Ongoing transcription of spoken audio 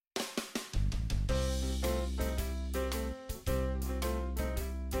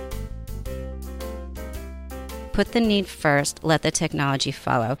Put the need first, let the technology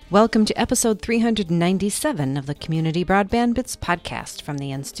follow. Welcome to episode 397 of the Community Broadband Bits podcast from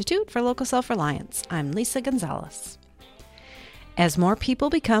the Institute for Local Self-Reliance. I'm Lisa Gonzalez. As more people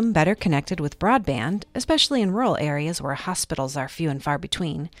become better connected with broadband, especially in rural areas where hospitals are few and far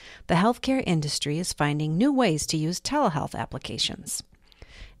between, the healthcare industry is finding new ways to use telehealth applications.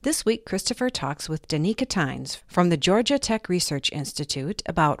 This week, Christopher talks with Danica Tynes from the Georgia Tech Research Institute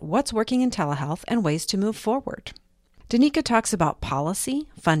about what's working in telehealth and ways to move forward. Danica talks about policy,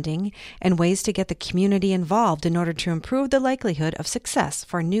 funding, and ways to get the community involved in order to improve the likelihood of success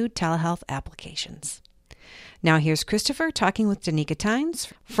for new telehealth applications. Now here's Christopher talking with Danica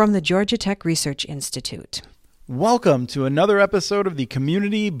Tynes from the Georgia Tech Research Institute. Welcome to another episode of the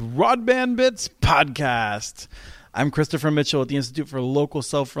Community Broadband Bits podcast. I'm Christopher Mitchell at the Institute for Local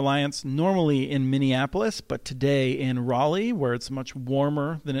Self-Reliance, normally in Minneapolis, but today in Raleigh, where it's much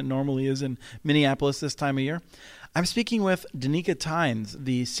warmer than it normally is in Minneapolis this time of year. I'm speaking with Danica Tynes,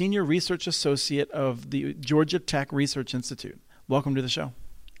 the Senior Research Associate of the Georgia Tech Research Institute. Welcome to the show.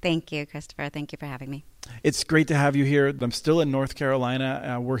 Thank you, Christopher. Thank you for having me. It's great to have you here. I'm still in North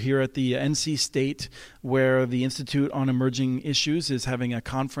Carolina. We're here at the NC State, where the Institute on Emerging Issues is having a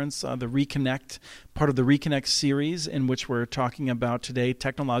conference, the Reconnect, part of the Reconnect series, in which we're talking about today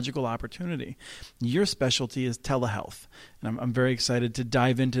technological opportunity. Your specialty is telehealth, and I'm very excited to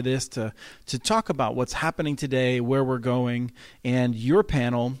dive into this, to talk about what's happening today, where we're going, and your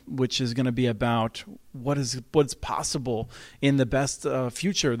panel, which is going to be about what's possible in the best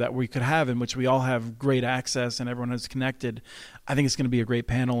future that we could have, in which we all have great access and everyone is connected. I think it's going to be a great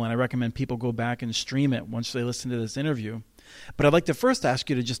panel, and I recommend people go back and stream it once they listen to this interview. But I'd like to first ask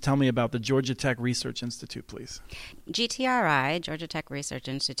you to just tell me about the Georgia Tech Research Institute, please. GTRI, Georgia Tech Research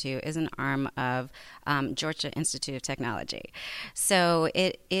Institute, is an arm of Georgia Institute of Technology. So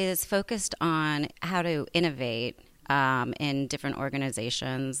it is focused on how to innovate in different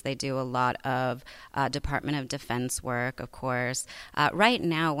organizations. They do a lot of Department of Defense work, of course. Right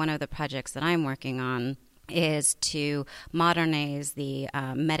now, one of the projects that I'm working on is to modernize the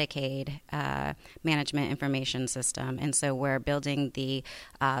Medicaid management information system. And so we're building the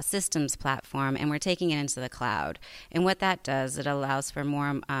systems platform, and we're taking it into the cloud. And what that does, it allows for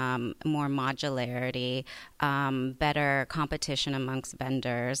more modularity, better competition amongst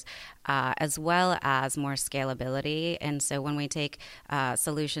vendors, as well as more scalability. And so when we take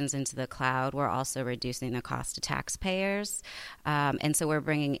solutions into the cloud, we're also reducing the cost to taxpayers. And so we're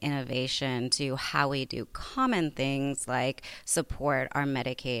bringing innovation to how we do common things like support our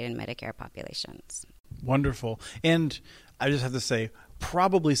Medicaid and Medicare populations. Wonderful. And I just have to say,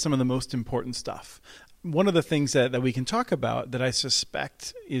 probably some of the most important stuff. One of the things that we can talk about that I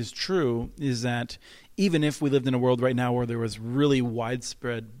suspect is true is that even if we lived in a world right now where there was really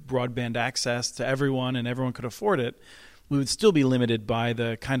widespread broadband access to everyone and everyone could afford it, we would still be limited by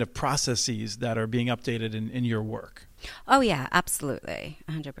the kind of processes that are being updated in your work. Oh, yeah, absolutely.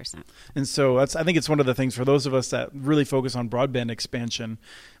 100%. And so I think it's one of the things for those of us that really focus on broadband expansion,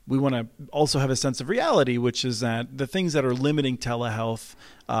 we want to also have a sense of reality, which is that the things that are limiting telehealth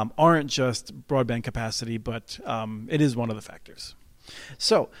aren't just broadband capacity, but it is one of the factors.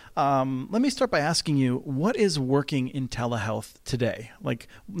 So let me start by asking you, what is working in telehealth today? Like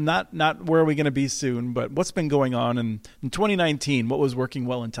not where are we going to be soon, but what's been going on in 2019? What was working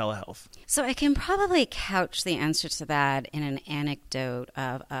well in telehealth? So I can probably couch the answer to that in an anecdote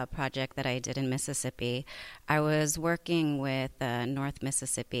of a project that I did in Mississippi. I was working with North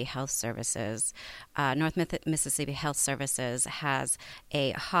Mississippi Health Services. Mississippi Health Services has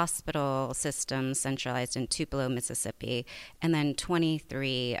a hospital system centralized in Tupelo, Mississippi, and then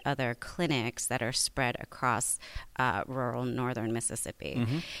 23 other clinics that are spread across rural northern Mississippi.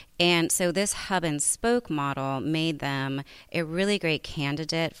 Mm-hmm. And so this hub and spoke model made them a really great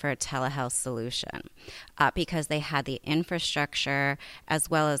candidate for a telehealth solution because they had the infrastructure as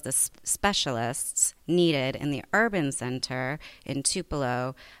well as the specialists needed in the urban center in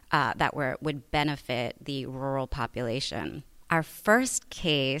Tupelo that would benefit the rural population. Our first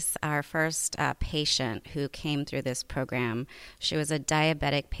case, our first patient who came through this program, she was a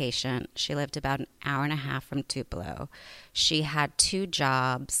diabetic patient. She lived about an hour and a half from Tupelo. She had 2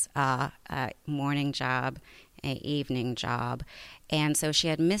 jobs, a morning job, an evening job. And so she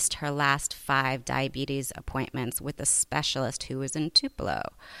had missed her last 5 diabetes appointments with a specialist who was in Tupelo.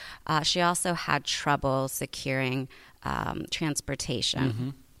 She also had trouble securing transportation. Mm-hmm.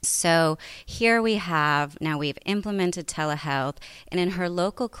 So here we have, now we've implemented telehealth, and in her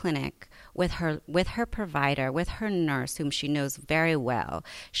local clinic, with her provider, with her nurse, whom she knows very well,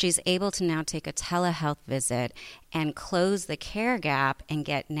 she's able to now take a telehealth visit and close the care gap and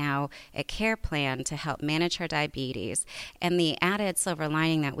get now a care plan to help manage her diabetes. And the added silver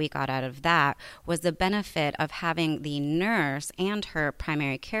lining that we got out of that was the benefit of having the nurse and her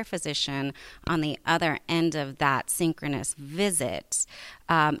primary care physician on the other end of that synchronous visit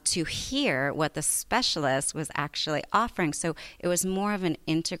to hear what the specialist was actually offering. So it was more of an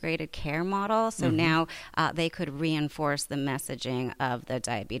integrated care model. So now they could reinforce the messaging of the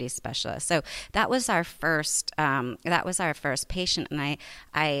diabetes specialist. So that was our first patient, and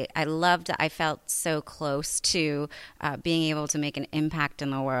I loved it. I felt so close to being able to make an impact in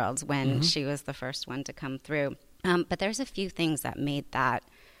the world when she was the first one to come through. But there's a few things that made that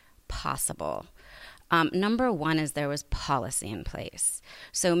possible. Number one is there was policy in place.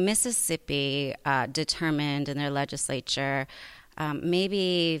 So Mississippi determined in their legislature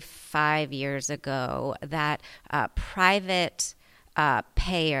maybe 5 years ago that private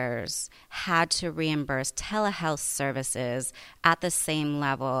payers had to reimburse telehealth services at the same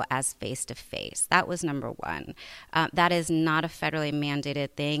level as face-to-face. That was number one. That is not a federally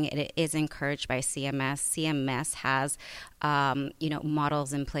mandated thing. It is encouraged by CMS. CMS has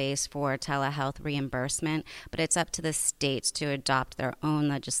models in place for telehealth reimbursement, but it's up to the states to adopt their own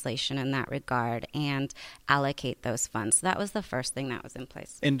legislation in that regard and allocate those funds. So that was the first thing that was in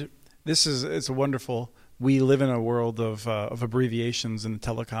place. And it's a wonderful. We live in a world of abbreviations in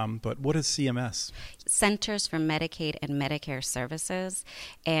telecom, but what is CMS? Centers for Medicaid and Medicare Services.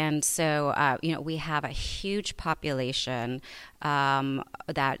 And so, we have a huge population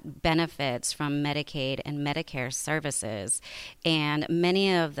that benefits from Medicaid and Medicare services. And many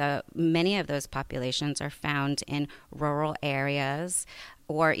of those populations are found in rural areas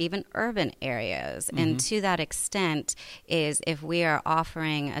or even urban areas. And to that extent is if we are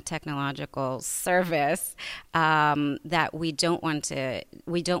offering a technological service that we don't want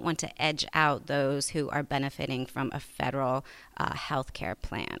to edge out those who are benefiting from a federal health care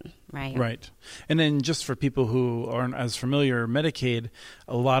plan, right? Right. And then just for people who aren't as familiar, Medicaid,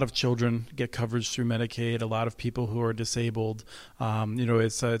 a lot of children get coverage through Medicaid, a lot of people who are disabled,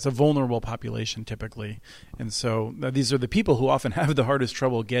 it's a vulnerable population typically. And so these are the people who often have the hardest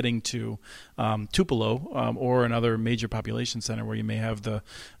trouble getting to Tupelo or another major population center where you may have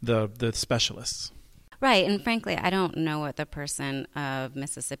the specialists. Right, and frankly, I don't know what the person of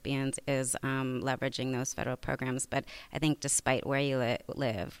Mississippians is leveraging those federal programs, but I think despite where you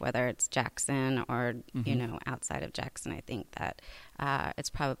live, whether it's Jackson or, outside of Jackson, I think that it's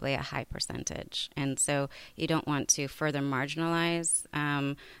probably a high percentage. And so you don't want to further marginalize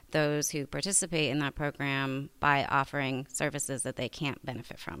those who participate in that program by offering services that they can't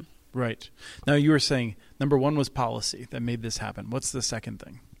benefit from. Right. Now, you were saying number one was policy that made this happen. What's the second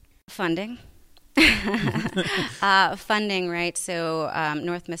thing? Funding. Funding, right? So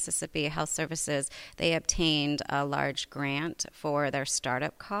North Mississippi Health Services, they obtained a large grant for their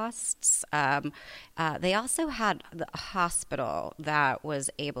startup costs. They also had the hospital that was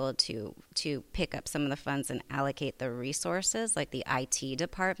able to pick up some of the funds and allocate the resources, like the IT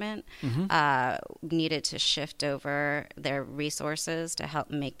department needed to shift over their resources to help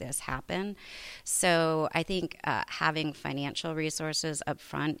make this happen. So I think having financial resources up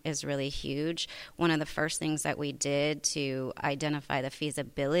front is really huge. One of the first things that we did to identify the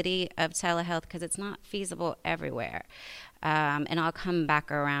feasibility of telehealth, because it's not feasible everywhere. And I'll come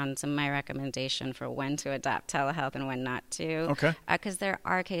back around to my recommendation for when to adopt telehealth and when not to. Okay. Because there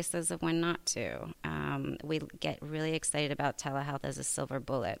are cases of when not to. We get really excited about telehealth as a silver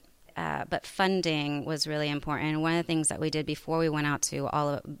bullet. But funding was really important. And one of the things that we did before we went out to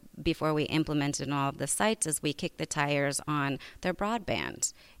before we implemented all of the sites is we kicked the tires on their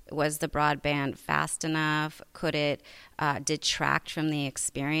broadband. Was the broadband fast enough? Could it detract from the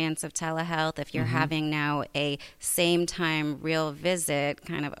experience of telehealth? If you're having now a same-time real visit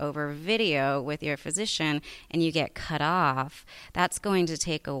kind of over video with your physician and you get cut off, that's going to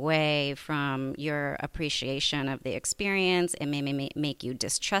take away from your appreciation of the experience. It may make you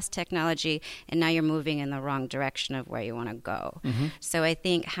distrust technology, and now you're moving in the wrong direction of where you want to go. So I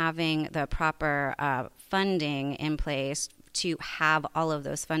think having the proper funding in place to have all of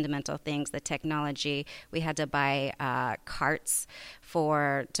those fundamental things, the technology, we had to buy carts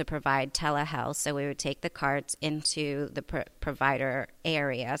to provide telehealth. So we would take the carts into the provider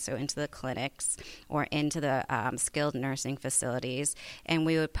area, so into the clinics or into the skilled nursing facilities, and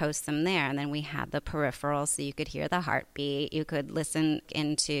we would post them there. And then we had the peripherals, so you could hear the heartbeat, you could listen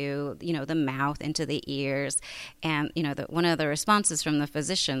into, the mouth, into the ears. And, one of the responses from the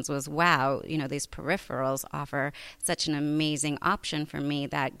physicians was, wow, these peripherals offer such an amazing amazing option for me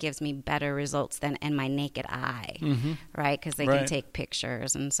that gives me better results than in my naked eye, right? Because they can take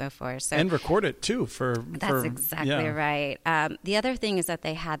pictures and so forth. So, and record it too. That's exactly right. The other thing is that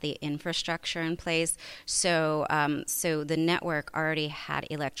they had the infrastructure in place. So the network already had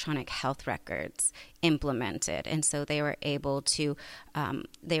electronic health records implemented, and so they were able to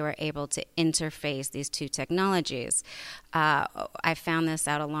interface these two technologies. I found this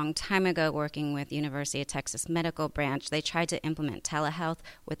out a long time ago working with University of Texas Medical Branch. They tried to implement telehealth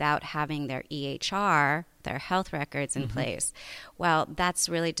without having their EHR, their health records in place. Well, that's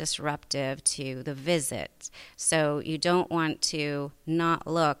really disruptive to the visit. So you don't want to not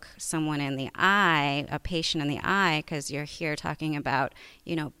look someone in the eye, a patient in the eye, because you're here talking about,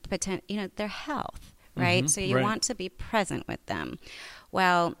 their health, right? So you want to be present with them.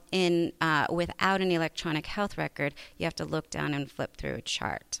 Well, without an electronic health record, you have to look down and flip through a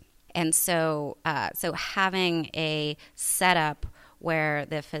chart. And so having a setup where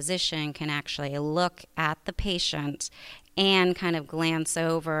the physician can actually look at the patient and kind of glance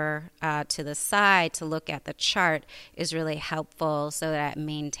over to the side to look at the chart is really helpful, so that it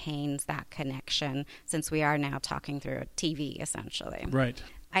maintains that connection, since we are now talking through a TV, essentially. Right.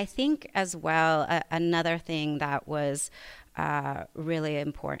 I think as well, another thing that was really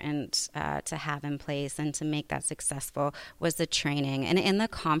important to have in place and to make that successful was the training. And in the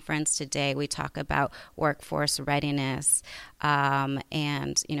conference today, we talk about workforce readiness and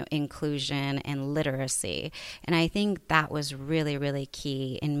inclusion and literacy. And I think that was really, really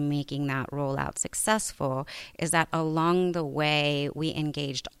key in making that rollout successful, is that along the way, we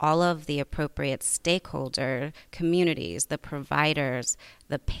engaged all of the appropriate stakeholder communities, the providers,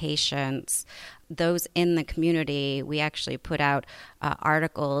 the patients, those in the community. We actually put out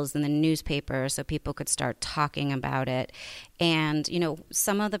articles in the newspaper so people could start talking about it. And,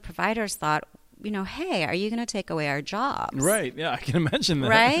 some of the providers thought, hey, are you going to take away our jobs? Right. Yeah, I can imagine that.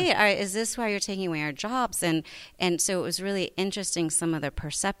 Right? Is this why you're taking away our jobs? And so it was really interesting, some of the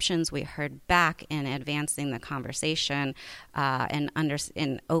perceptions we heard back in advancing the conversation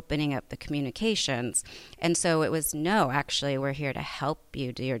and opening up the communications. And so it was, no, actually, we're here to help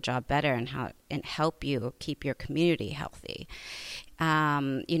you do your job better and help you keep your community healthy.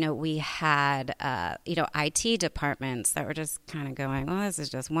 We had, IT departments that were just kind of going, well, this is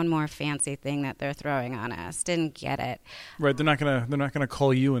just one more fancy thing that they're throwing on us. Didn't get it. Right. They're not gonna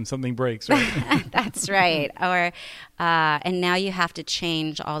call you when something breaks, right? That's right. Or, and now you have to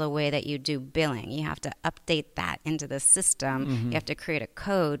change all the way that you do billing. You have to update that into the system. You have to create a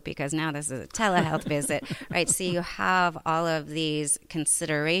code because now this is a telehealth visit, right? So you have all of these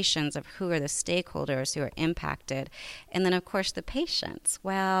considerations of who are the stakeholders who are impacted. And then, of course, the patients.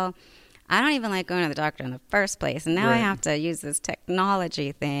 Well, I don't even like going to the doctor in the first place. And now I have to use this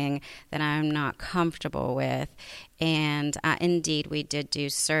technology thing that I'm not comfortable with. And indeed, we did do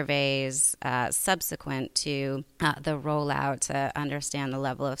surveys subsequent to the rollout to understand the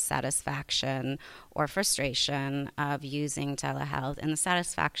level of satisfaction or frustration of using telehealth. And the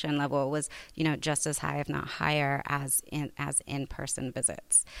satisfaction level was, just as high, if not higher, as in-person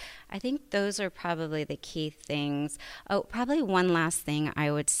visits. I think those are probably the key things. Oh, probably one last thing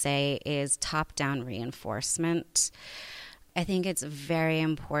I would say is top-down reinforcement. I think it's very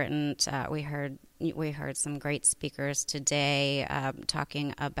important. We heard some great speakers today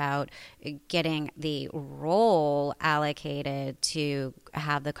talking about getting the role allocated to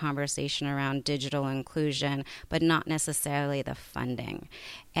have the conversation around digital inclusion, but not necessarily the funding.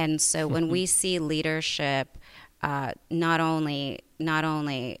 And so when we see leadership not only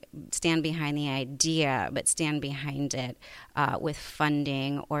stand behind the idea, but stand behind it with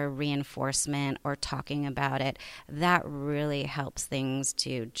funding or reinforcement or talking about it, that really helps things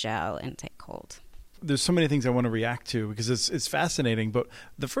to gel and take hold. There's so many things I want to react to because it's fascinating. But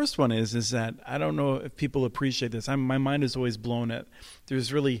the first one is that I don't know if people appreciate this. My mind is always blown at.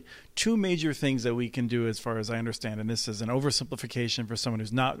 There's really two major things that we can do as far as I understand, and this is an oversimplification for someone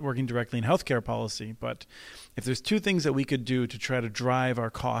who's not working directly in healthcare policy. But if there's two things that we could do to try to drive our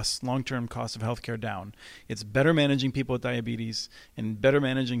costs, long-term costs of healthcare down, it's better managing people with diabetes and better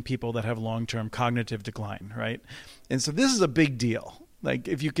managing people that have long-term cognitive decline, right? And so this is a big deal. Like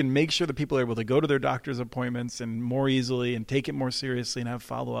if you can make sure that people are able to go to their doctor's appointments and more easily and take it more seriously and have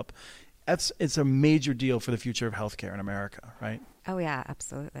follow-up, it's a major deal for the future of healthcare in America, right? Oh, yeah,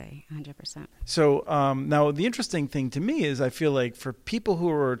 absolutely, 100%. So now the interesting thing to me is I feel like for people who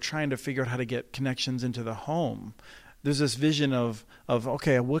are trying to figure out how to get connections into the home, there's this vision of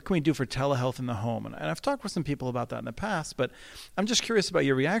okay, what can we do for telehealth in the home? And I've talked with some people about that in the past, but I'm just curious about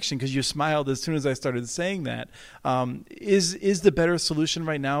your reaction because you smiled as soon as I started saying that. Is the better solution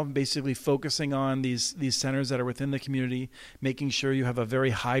right now basically focusing on these centers that are within the community, making sure you have a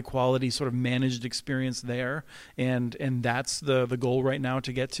very high quality sort of managed experience there, and that's the goal right now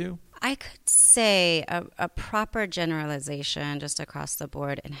to get to? I could say a proper generalization just across the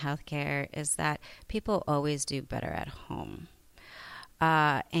board in healthcare is that people always do better at home.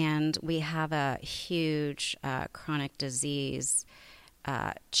 And we have a huge chronic disease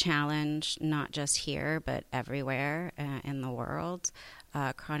challenge, not just here, but everywhere in the world.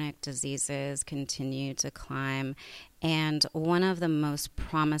 Chronic diseases continue to climb. And one of the most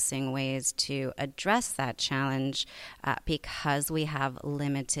promising ways to address that challenge, because we have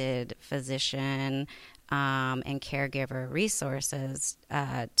limited physician and caregiver resources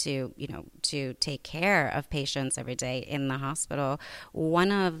to take care of patients every day in the hospital,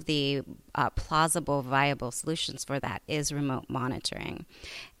 one of the plausible, viable solutions for that is remote monitoring.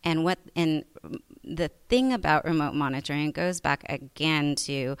 And the thing about remote monitoring goes back again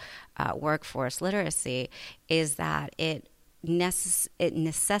to workforce literacy, is that it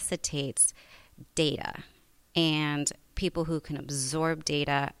necessitates data and people who can absorb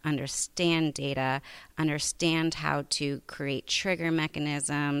data, understand how to create trigger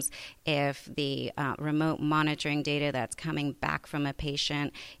mechanisms. If the remote monitoring data that's coming back from a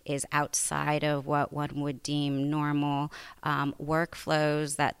patient is outside of what one would deem normal,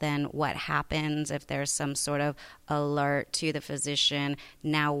 workflows that then what happens if there's some sort of alert to the physician,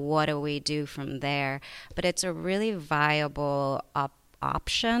 now what do we do from there? But it's a really viable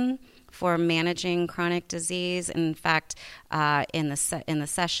option for managing chronic disease. In fact, in the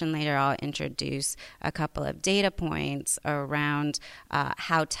session later, I'll introduce a couple of data points around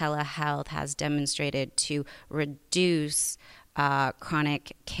how telehealth has demonstrated to reduce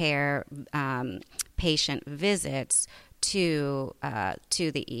chronic care patient visits to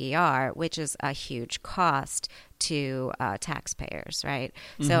the ER, which is a huge cost to taxpayers, right?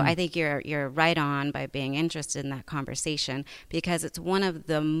 Mm-hmm. So I think you're right on by being interested in that conversation, because it's one of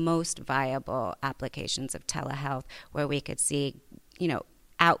the most viable applications of telehealth where we could see,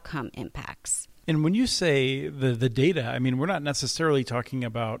 outcome impacts. And when you say the data, I mean, we're not necessarily talking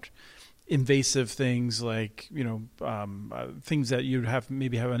about invasive things like, things that you'd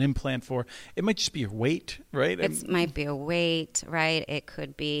maybe have an implant for. It might just be your weight, right? It might be a weight, right? It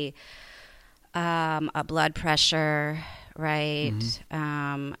could be a blood pressure, right?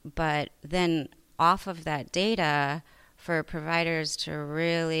 Mm-hmm. But then off of that data, for providers to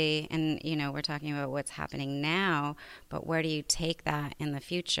really, and we're talking about what's happening now, but where do you take that in the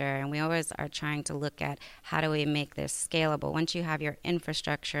future? And we always are trying to look at how do we make this scalable. Once you have your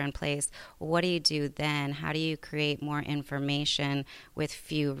infrastructure in place, what do you do then? How do you create more information with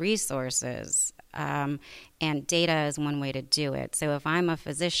few resources? And data is one way to do it. So if I'm a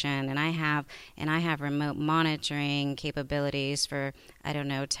physician and I have remote monitoring capabilities for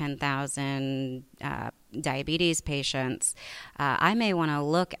 10,000 diabetes patients, I may want to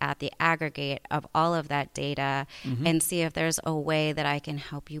look at the aggregate of all of that data mm-hmm. and see if there's a way that I can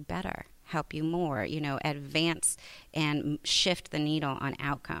help you better, help you more, advance and shift the needle on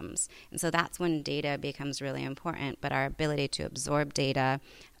outcomes. And so that's when data becomes really important, but our ability to absorb data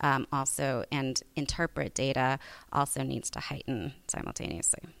also and interpret data also needs to heighten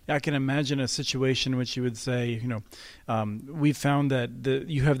simultaneously. I can imagine a situation in which you would say, we found that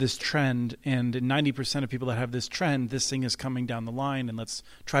you have this trend, and 90% of people that have this trend, this thing is coming down the line, and let's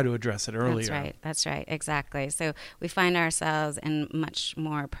try to address it earlier. That's right, exactly. So we find ourselves in much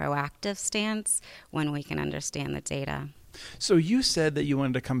more proactive stance when we can understand the data. So you said that you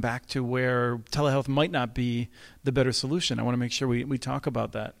wanted to come back to where telehealth might not be the better solution. I want to make sure we talk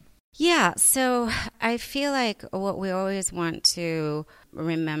about that. Yeah, so I feel like what we always want to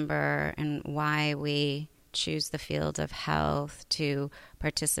remember and why we choose the field of health to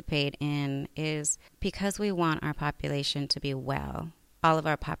participate in is because we want our population to be well, all of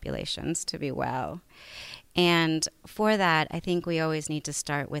our populations to be well. And for that, I think we always need to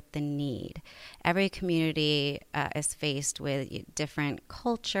start with the need. Every community is faced with different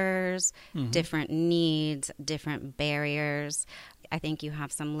cultures, mm-hmm. different needs, different barriers. I think you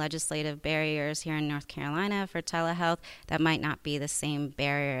have some legislative barriers here in North Carolina for telehealth that might not be the same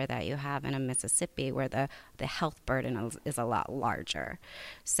barrier that you have in a Mississippi where the health burden is a lot larger.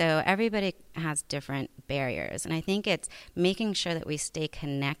 So everybody has different barriers. And I think it's making sure that we stay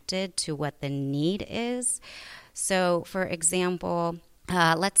connected to what the need is. So, for example,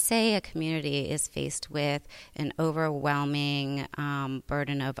 Let's say a community is faced with an overwhelming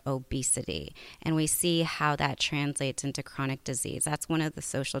burden of obesity, and we see how that translates into chronic disease. That's one of the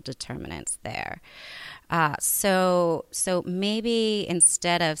social determinants there. So maybe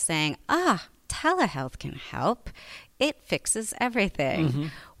instead of saying, telehealth can help, it fixes everything. Mm-hmm.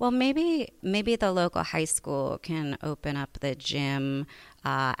 Well, maybe the local high school can open up the gym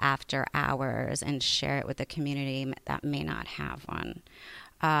after hours and share it with the community that may not have one.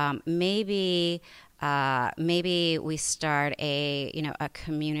 Maybe we start a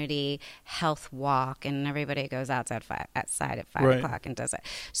community health walk, and everybody goes outside at 5 right. o'clock and does it.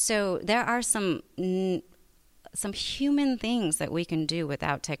 So there are some human things that we can do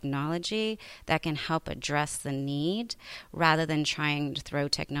without technology that can help address the need rather than trying to throw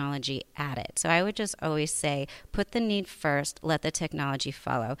technology at it. So I would just always say, put the need first, let the technology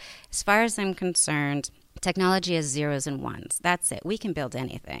follow. As far as I'm concerned, technology is zeros and ones. That's it. We can build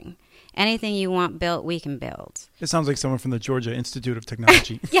anything. Anything you want built, we can build. It sounds like someone from the Georgia Institute of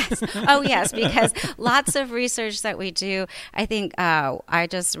Technology. Yes. Oh, yes, because lots of research that we do. I think I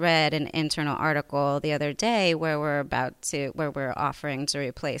just read an internal article the other day where we're offering to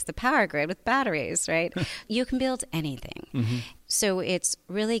replace the power grid with batteries, right? You can build anything. Mm-hmm. So it's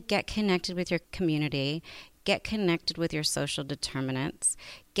really get connected with your community, get connected with your social determinants,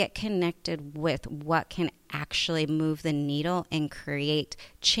 get connected with what can actually move the needle and create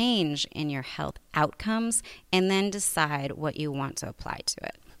change in your health outcomes, and then decide what you want to apply to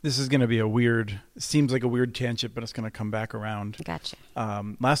it. This is going to be seems like a weird tangent, but it's going to come back around. Gotcha.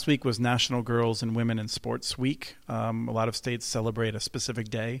 Last week was National Girls and Women in Sports Week. A lot of states celebrate a specific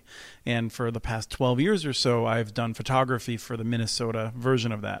day. And for the past 12 years or so, I've done photography for the Minnesota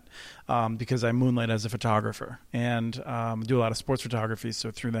version of that because I moonlight as a photographer and do a lot of sports photography. So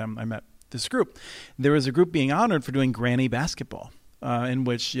through them, I met this group. There was a group being honored for doing granny basketball. In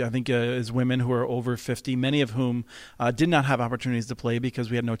which I think is women who are over 50, many of whom did not have opportunities to play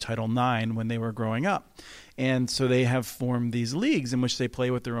because we had no Title IX when they were growing up. And so they have formed these leagues in which they play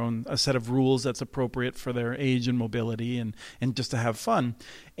with a set of rules that's appropriate for their age and mobility and just to have fun.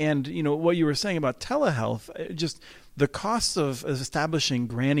 And, what you were saying about telehealth, just the costs of establishing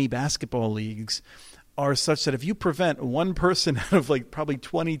granny basketball leagues are such that if you prevent one person out of probably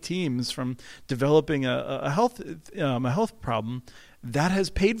 20 teams from developing a health problem, that has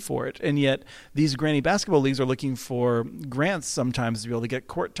paid for it. And yet these granny basketball leagues are looking for grants sometimes to be able to get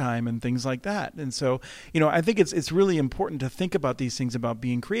court time and things like that. And so, I think it's really important to think about these things about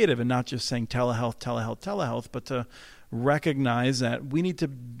being creative and not just saying telehealth, but to recognize that we need to,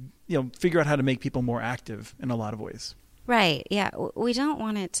 figure out how to make people more active in a lot of ways. Right. Yeah. We don't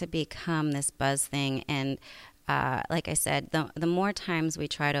want it to become this buzz thing. And like I said, the more times we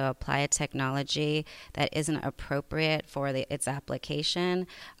try to apply a technology that isn't appropriate for its application,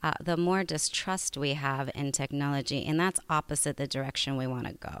 the more distrust we have in technology. And that's opposite the direction we want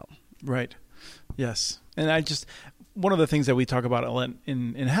to go. Right. Yes. And one of the things that we talk about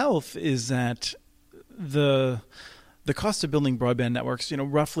in health is that the cost of building broadband networks,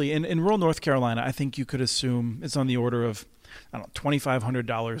 roughly in rural North Carolina, I think you could assume it's on the order of, $2,500,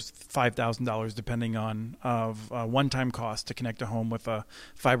 $5,000, depending on one-time cost to connect a home with a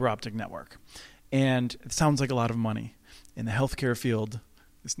fiber optic network. And it sounds like a lot of money. In the healthcare field,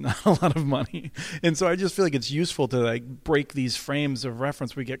 it's not a lot of money. And so I just feel like it's useful to break these frames of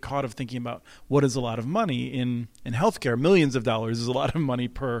reference. We get caught of thinking about what is a lot of money in healthcare. Millions of dollars is a lot of money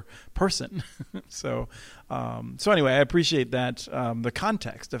per person. So anyway, I appreciate that, the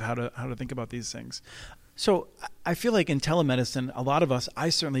context of how to think about these things. So I feel like in telemedicine, a lot of us, I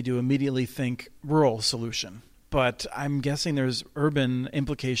certainly do immediately think rural solution. But I'm guessing there's urban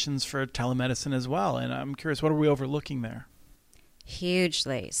implications for telemedicine as well. And I'm curious, what are we overlooking there?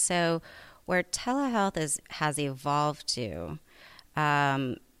 Hugely. So where telehealth has evolved to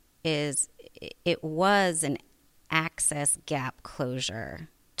is it was an access gap closure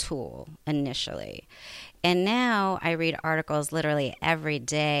tool initially. And now I read articles literally every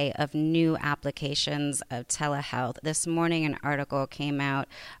day of new applications of telehealth. This morning an article came out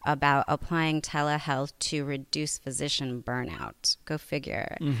about applying telehealth to reduce physician burnout. Go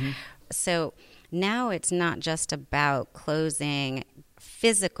figure. Mm-hmm. So now it's not just about closing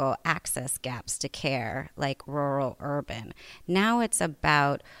physical access gaps to care like rural, urban. Now it's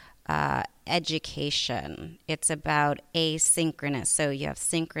about education. It's about asynchronous. So you have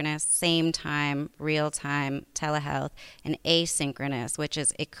synchronous, same time, real time telehealth, and asynchronous, which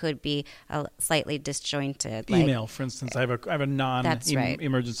is it could be a slightly disjointed. Email, for instance. I have a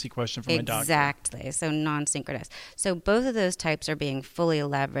non-emergency question for my doctor. Exactly. So non-synchronous. So both of those types are being fully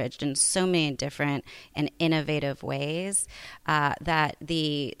leveraged in so many different and innovative ways that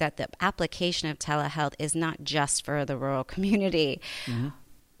the application of telehealth is not just for the rural community. Mm-hmm.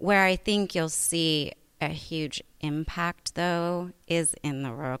 Where I think you'll see a huge impact, though, is in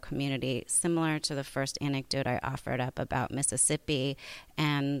the rural community, similar to the first anecdote I offered up about Mississippi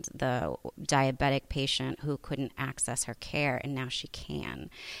and the diabetic patient who couldn't access her care, and now she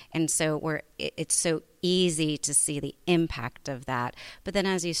can. And so it's so easy to see the impact of that. But then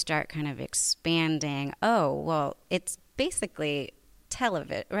as you start kind of expanding, it's basically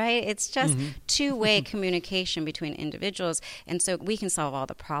television, right? It's just two-way communication between individuals. And so we can solve all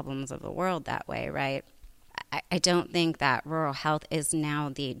the problems of the world that way, right? I don't think that rural health is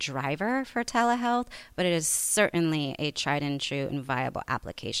now the driver for telehealth, but it is certainly a tried and true and viable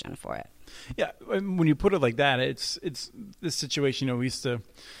application for it. Yeah, when you put it like that, it's this situation, we used to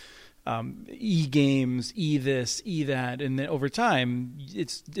e-games, e-this, e-that, and then over time,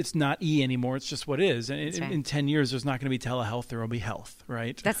 it's not e anymore. It's just what is. And in 10 years, there's not going to be telehealth. There will be health,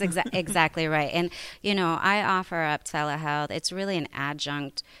 right? That's exactly right. And, I offer up telehealth. It's really an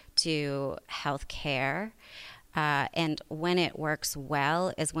adjunct to health care. And when it works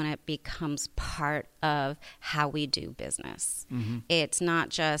well is when it becomes part of how we do business. Mm-hmm. It's not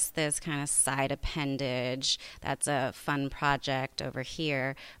just this kind of side appendage that's a fun project over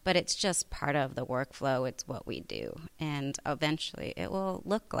here, but it's just part of the workflow. It's what we do. And eventually it will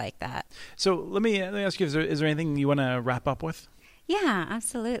look like that. So let me ask you, is there anything you want to wrap up with? Yeah,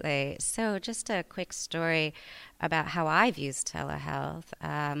 absolutely. So just a quick story about how I've used telehealth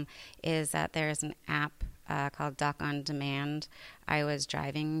is that there's an app called Doc on Demand. I was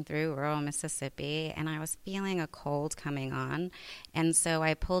driving through rural Mississippi and I was feeling a cold coming on. And so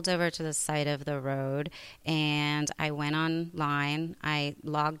I pulled over to the side of the road and I went online. I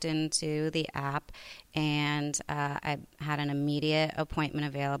logged into the app and I had an immediate appointment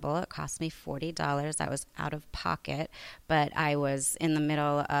available. It cost me $40. I was out of pocket, but I was in the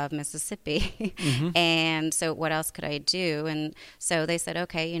middle of Mississippi. Mm-hmm. And so what else could I do? And so they said,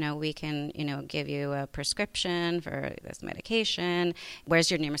 okay, we can, give you a prescription for this medication.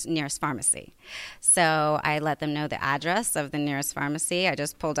 Where's your nearest pharmacy? So I let them know the address of the nearest pharmacy. I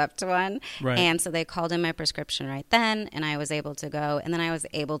just pulled up to one. Right. And so they called in my prescription right then, and I was able to go. And then I was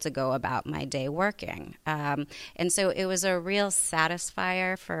able to go about my day working. And so it was a real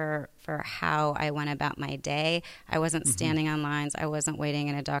satisfier for how I went about my day. I wasn't standing on lines. I wasn't waiting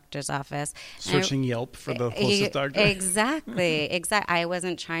in a doctor's office. Searching Yelp for the closest doctor. Exactly. I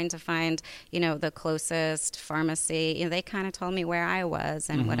wasn't trying to find, the closest pharmacy. They kind of told me where I was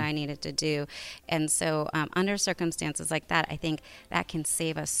and what I needed to do. And so under circumstances like that, I think that can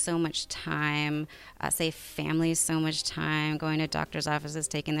save us so much time, save families so much time, going to doctor's offices,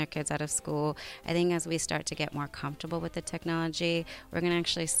 taking their kids out of school. I think as we start to get more comfortable with the technology, we're going to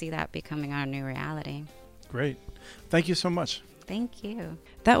actually see that becoming our new reality. Great. Thank you so much. Thank you.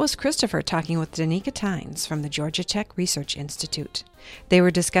 That was Christopher talking with Danica Tynes from the Georgia Tech Research Institute. They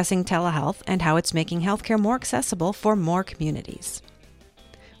were discussing telehealth and how it's making healthcare more accessible for more communities.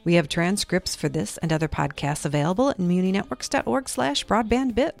 We have transcripts for this and other podcasts available at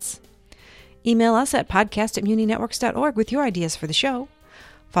muninetworks.org/broadbandbits. Email us at podcast@muninetworks.org with your ideas for the show.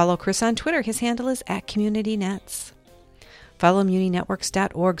 Follow Chris on Twitter. His handle is @CommunityNets. Follow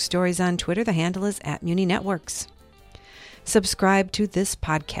muninetworks.org stories on Twitter. The handle is @muninetworks. Subscribe to this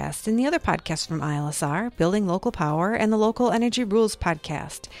podcast and the other podcasts from ILSR, Building Local Power, and the Local Energy Rules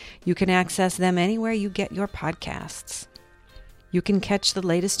podcast. You can access them anywhere you get your podcasts. You can catch the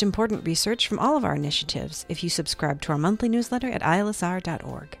latest important research from all of our initiatives if you subscribe to our monthly newsletter at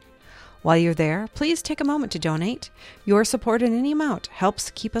ilsr.org. While you're there, please take a moment to donate. Your support in any amount helps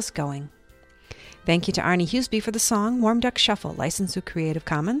keep us going. Thank you to Arnie Huseby for the song Warm Duck Shuffle, licensed through Creative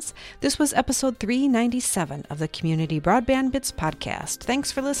Commons. This was episode 397 of the Community Broadband Bits podcast.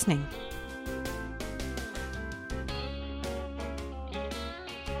 Thanks for listening.